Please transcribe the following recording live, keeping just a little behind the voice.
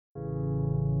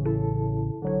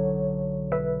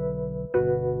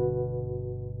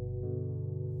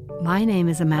My name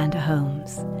is Amanda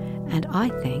Holmes, and I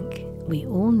think we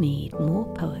all need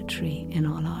more poetry in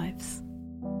our lives.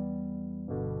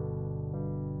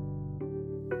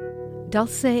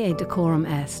 Dulce et Decorum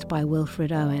Est by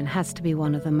Wilfred Owen has to be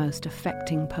one of the most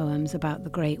affecting poems about the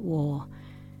Great War,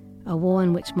 a war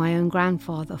in which my own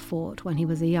grandfather fought when he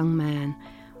was a young man,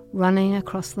 running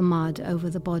across the mud over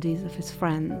the bodies of his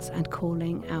friends and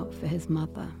calling out for his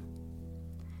mother.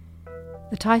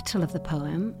 The title of the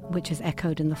poem, which is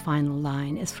echoed in the final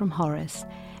line, is from Horace,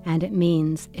 and it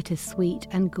means it is sweet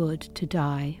and good to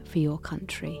die for your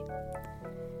country.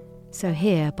 So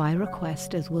here, by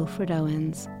request, is Wilfred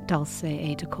Owen's Dulce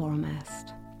et Decorum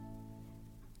Est.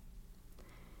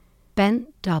 Bent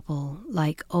double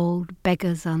like old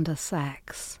beggars under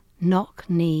sacks,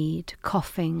 knock-kneed,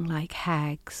 coughing like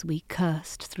hags, we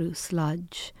cursed through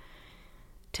sludge,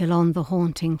 till on the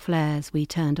haunting flares we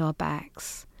turned our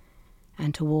backs,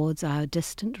 and towards our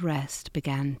distant rest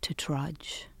began to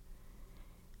trudge.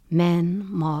 Men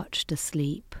marched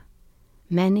asleep.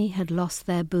 Many had lost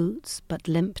their boots, but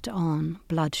limped on,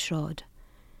 bloodshod.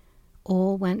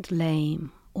 All went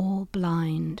lame, all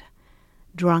blind,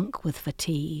 drunk with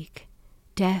fatigue,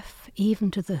 deaf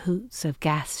even to the hoots of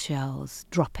gas shells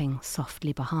dropping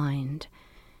softly behind.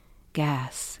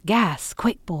 Gas, gas,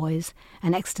 quick boys,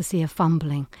 an ecstasy of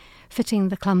fumbling, fitting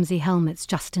the clumsy helmets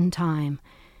just in time.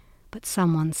 But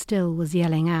someone still was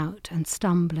yelling out and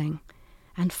stumbling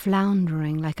and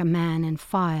floundering like a man in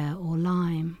fire or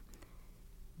lime.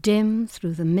 Dim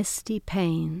through the misty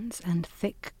panes and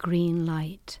thick green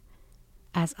light,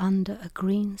 as under a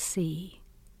green sea,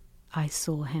 I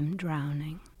saw him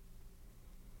drowning.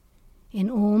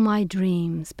 In all my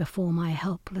dreams before my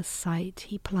helpless sight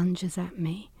he plunges at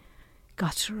me,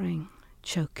 guttering,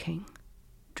 choking,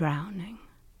 drowning.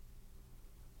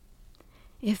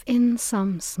 If in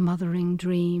some smothering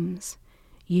dreams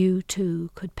you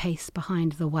too could pace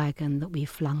behind the wagon that we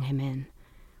flung him in,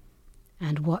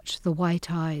 and watch the white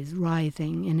eyes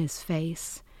writhing in his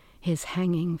face, his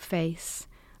hanging face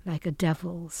like a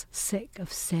devil's sick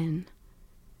of sin.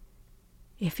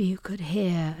 If you could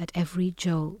hear at every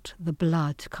jolt the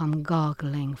blood come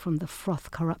gargling from the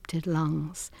froth-corrupted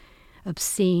lungs,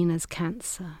 obscene as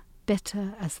cancer,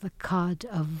 bitter as the cud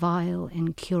of vile,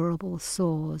 incurable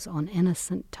sores on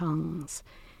innocent tongues,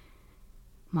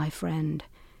 my friend,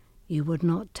 you would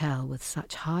not tell with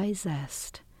such high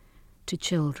zest to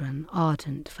children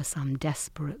ardent for some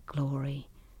desperate glory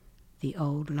the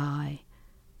old lie,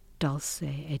 dulce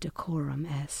et decorum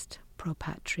est pro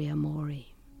patria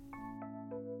mori.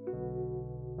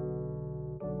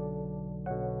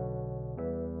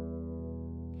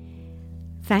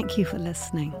 Thank you for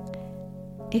listening.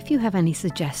 If you have any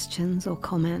suggestions or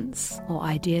comments or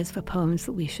ideas for poems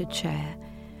that we should share,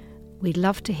 we'd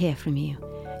love to hear from you.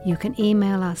 You can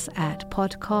email us at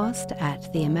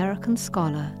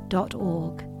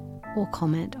podcast@theamericanscholar.org or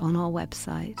comment on our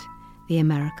website,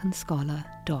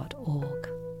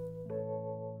 theamericanscholar.org.